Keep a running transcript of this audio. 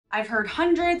I've heard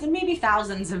hundreds and maybe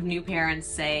thousands of new parents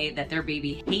say that their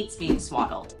baby hates being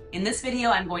swaddled. In this video,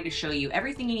 I'm going to show you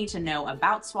everything you need to know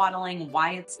about swaddling,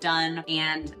 why it's done,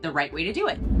 and the right way to do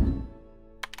it.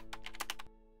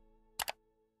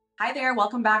 Hi there,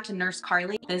 welcome back to Nurse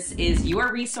Carly. This is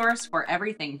your resource for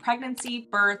everything pregnancy,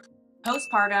 birth,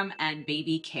 postpartum, and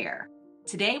baby care.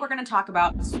 Today, we're going to talk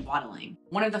about swaddling.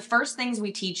 One of the first things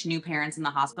we teach new parents in the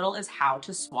hospital is how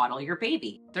to swaddle your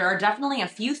baby. There are definitely a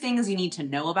few things you need to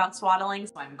know about swaddling,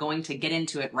 so I'm going to get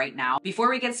into it right now. Before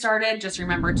we get started, just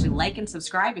remember to like and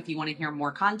subscribe if you want to hear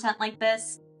more content like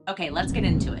this. Okay, let's get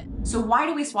into it. So why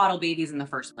do we swaddle babies in the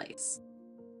first place?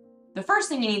 The first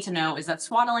thing you need to know is that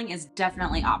swaddling is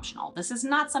definitely optional. This is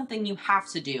not something you have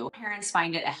to do. Parents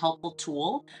find it a helpful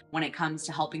tool when it comes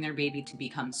to helping their baby to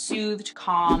become soothed,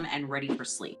 calm, and ready for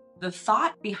sleep. The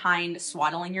thought behind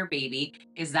swaddling your baby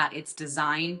is that it's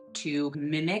designed to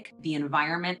mimic the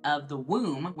environment of the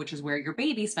womb, which is where your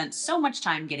baby spent so much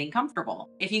time getting comfortable.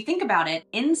 If you think about it,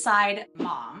 inside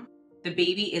mom, the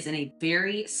baby is in a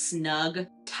very snug,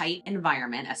 tight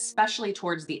environment, especially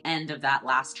towards the end of that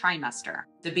last trimester.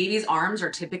 The baby's arms are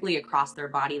typically across their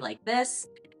body like this.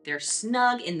 They're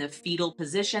snug in the fetal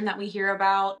position that we hear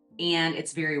about, and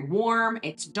it's very warm,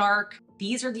 it's dark.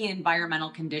 These are the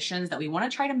environmental conditions that we want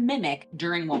to try to mimic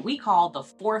during what we call the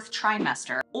fourth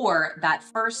trimester, or that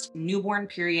first newborn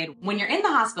period. When you're in the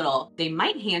hospital, they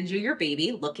might hand you your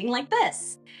baby looking like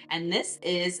this. And this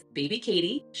is baby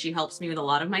Katie. She helps me with a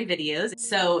lot of my videos.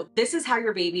 So this is how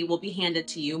your baby will be handed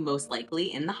to you most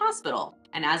likely in the hospital.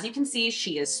 And as you can see,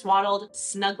 she is swaddled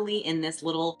snugly in this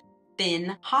little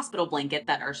thin hospital blanket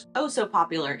that are oh so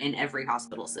popular in every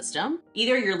hospital system.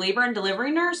 Either your labor and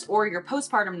delivery nurse or your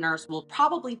postpartum nurse will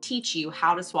probably teach you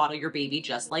how to swaddle your baby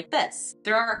just like this.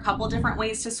 There are a couple different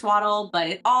ways to swaddle, but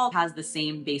it all has the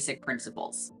same basic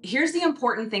principles. Here's the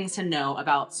important things to know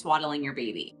about swaddling your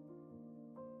baby.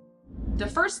 The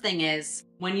first thing is,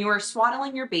 when you are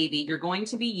swaddling your baby, you're going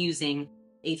to be using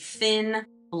a thin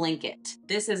blanket.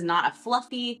 This is not a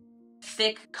fluffy,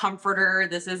 thick comforter.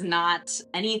 This is not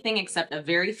anything except a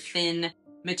very thin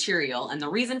material. And the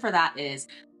reason for that is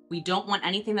we don't want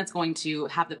anything that's going to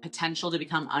have the potential to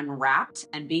become unwrapped,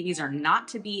 and babies are not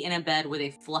to be in a bed with a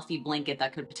fluffy blanket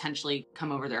that could potentially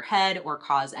come over their head or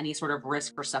cause any sort of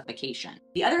risk for suffocation.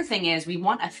 The other thing is we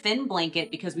want a thin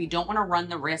blanket because we don't want to run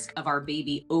the risk of our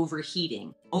baby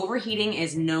overheating. Overheating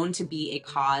is known to be a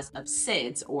cause of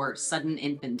SIDS, or sudden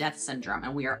infant death syndrome,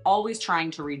 and we are always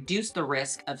trying to reduce the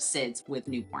risk of SIDS with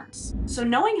newborns. So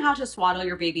knowing how to swaddle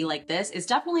your baby like this is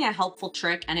definitely a helpful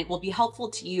trick, and it will be helpful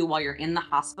to you while you're in the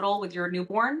hospital with your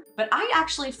newborn. But I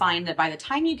actually find that by the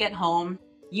time you get home,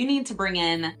 you need to bring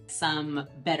in some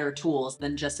better tools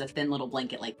than just a thin little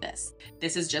blanket like this.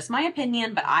 This is just my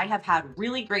opinion, but I have had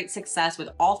really great success with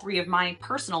all three of my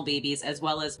personal babies, as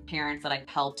well as parents that I've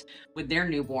helped with their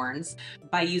newborns,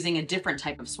 by using a different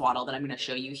type of swaddle that I'm going to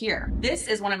show you here. This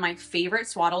is one of my favorite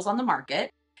swaddles on the market,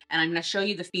 and I'm going to show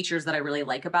you the features that I really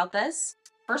like about this.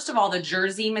 First of all, the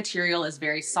jersey material is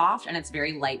very soft and it's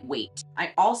very lightweight.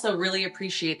 I also really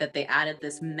appreciate that they added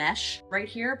this mesh right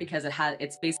here because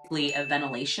it's basically a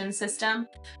ventilation system.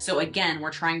 So again,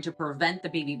 we're trying to prevent the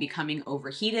baby becoming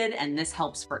overheated, and this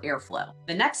helps for airflow.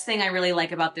 The next thing I really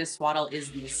like about this swaddle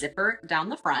is the zipper down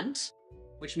the front,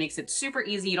 which makes it super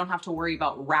easy. You don't have to worry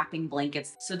about wrapping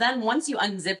blankets. So then once you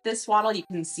unzip this swaddle, you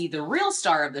can see the real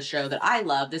star of the show that I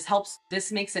love.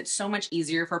 This makes it so much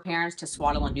easier for parents to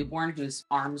swaddle a newborn whose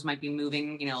arms might be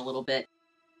moving, a little bit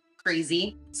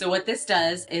crazy. So what this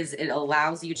does is it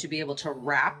allows you to be able to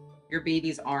wrap your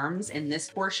baby's arms in this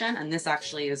portion, and this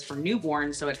actually is for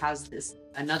newborns. So it has this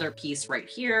another piece right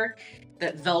here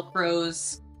that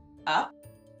Velcros up,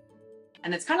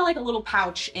 and it's kind of like a little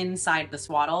pouch inside the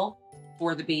swaddle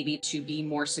for the baby to be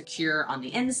more secure on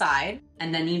the inside,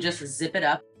 and then you just zip it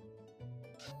up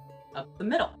the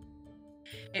middle.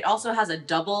 It also has a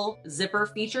double zipper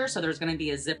feature, so there's going to be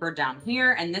a zipper down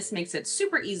here, and this makes it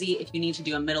super easy if you need to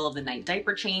do a middle of the night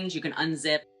diaper change. You can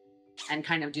unzip and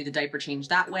kind of do the diaper change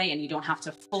that way, and you don't have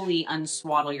to fully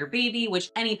unswaddle your baby,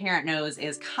 which any parent knows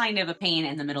is kind of a pain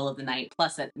in the middle of the night.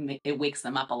 Plus it wakes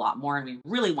them up a lot more, and we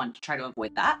really want to try to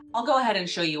avoid that. I'll go ahead and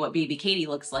show you what baby Katie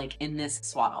looks like in this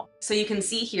swaddle. So you can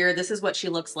see here, this is what she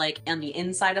looks like on the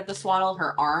inside of the swaddle.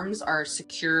 Her arms are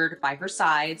secured by her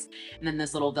sides, and then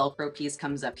this little Velcro piece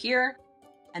comes up here.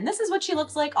 And this is what she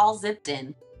looks like all zipped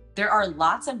in. There are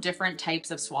lots of different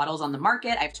types of swaddles on the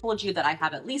market. I've told you that I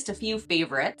have at least a few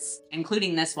favorites,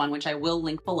 including this one, which I will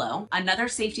link below. Another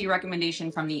safety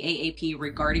recommendation from the AAP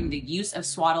regarding the use of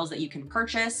swaddles that you can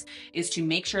purchase is to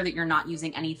make sure that you're not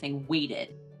using anything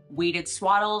weighted. Weighted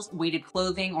swaddles, weighted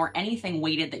clothing, or anything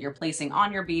weighted that you're placing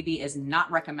on your baby is not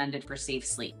recommended for safe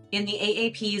sleep. In the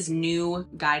AAP's new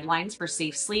guidelines for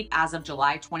safe sleep as of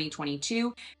July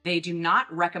 2022, they do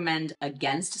not recommend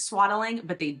against swaddling,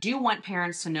 but they do want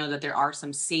parents to know that there are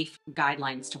some safe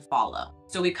guidelines to follow.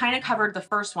 So we kind of covered the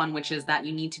first one, which is that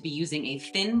you need to be using a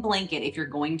thin blanket. If you're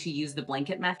going to use the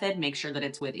blanket method, make sure that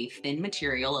it's with a thin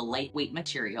material, a lightweight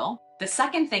material. The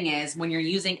second thing is when you're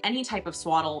using any type of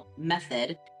swaddle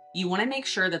method, you want to make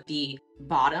sure that the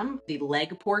bottom, the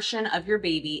leg portion of your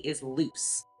baby is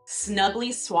loose.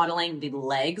 Snugly swaddling the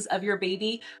legs of your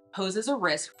baby poses a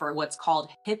risk for what's called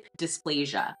hip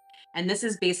dysplasia. And this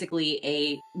is basically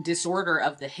a disorder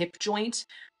of the hip joint,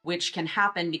 which can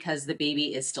happen because the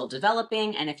baby is still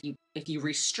developing. And if you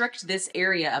restrict this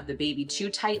area of the baby too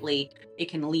tightly, it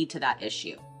can lead to that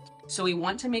issue. So we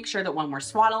want to make sure that when we're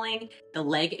swaddling, the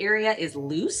leg area is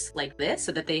loose like this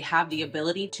so that they have the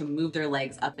ability to move their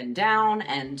legs up and down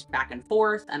and back and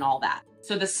forth and all that.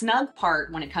 So the snug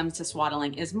part when it comes to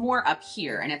swaddling is more up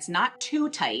here, and it's not too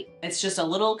tight. It's just a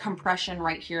little compression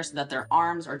right here so that their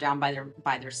arms are down by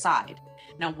their side.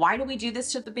 Now, why do we do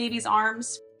this to the baby's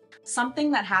arms?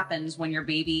 Something that happens when your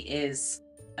baby is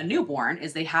a newborn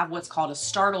is they have what's called a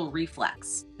startle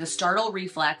reflex. The startle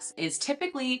reflex is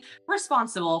typically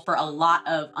responsible for a lot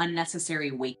of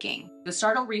unnecessary waking. The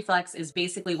startle reflex is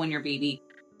basically when your baby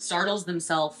startles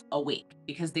themselves awake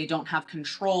because they don't have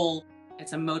control.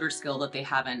 It's a motor skill that they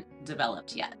haven't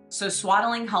developed yet. So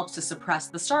swaddling helps to suppress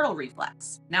the startle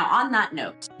reflex. Now, on that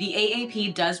note, the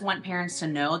AAP does want parents to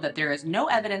know that there is no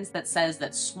evidence that says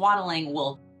that swaddling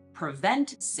will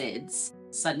prevent SIDS,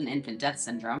 sudden infant death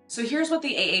syndrome. So here's what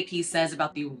the AAP says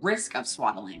about the risk of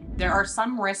swaddling. There are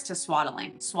some risks to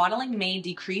swaddling. Swaddling may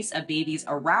decrease a baby's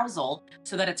arousal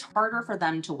so that it's harder for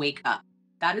them to wake up.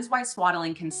 That is why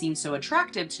swaddling can seem so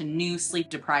attractive to new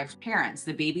sleep-deprived parents.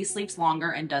 The baby sleeps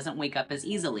longer and doesn't wake up as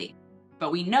easily.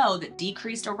 But we know that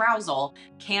decreased arousal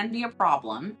can be a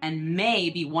problem and may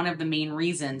be one of the main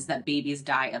reasons that babies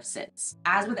die of SIDS.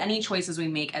 As with any choices we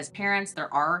make as parents,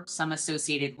 there are some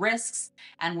associated risks,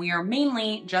 and we are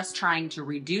mainly just trying to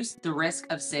reduce the risk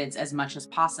of SIDS as much as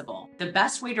possible. The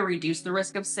best way to reduce the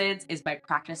risk of SIDS is by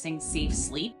practicing safe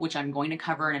sleep, which I'm going to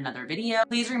cover in another video.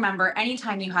 Please remember,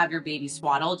 anytime you have your baby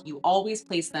swaddled, you always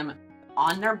place them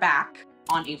on their back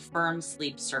on a firm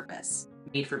sleep surface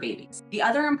made for babies. The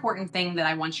other important thing that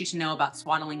I want you to know about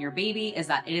swaddling your baby is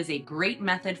that it is a great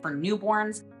method for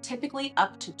newborns, typically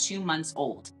up to 2 months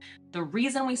old. The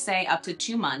reason we say up to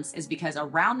 2 months is because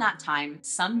around that time,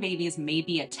 some babies may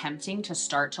be attempting to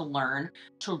start to learn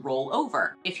to roll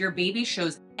over. If your baby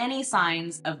shows any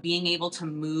signs of being able to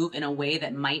move in a way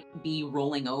that might be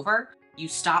rolling over, you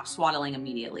stop swaddling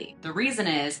immediately. The reason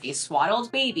is a swaddled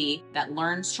baby that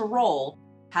learns to roll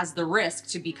has the risk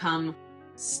to become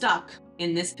stuck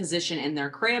in this position in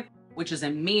their crib, which is a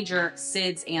major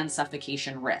SIDS and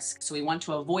suffocation risk. So we want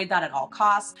to avoid that at all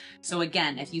costs. So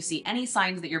again, if you see any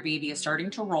signs that your baby is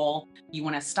starting to roll, you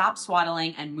want to stop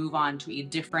swaddling and move on to a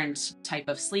different type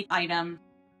of sleep item,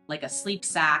 like a sleep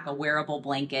sack, a wearable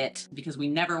blanket, because we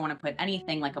never want to put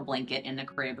anything like a blanket in the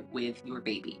crib with your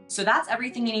baby. So that's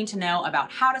everything you need to know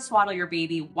about how to swaddle your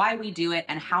baby, why we do it,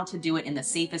 and how to do it in the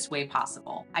safest way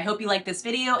possible. I hope you liked this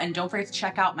video, and don't forget to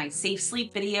check out my safe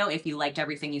sleep video if you liked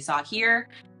everything you saw here.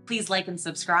 Please like and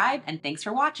subscribe, and thanks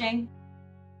for watching.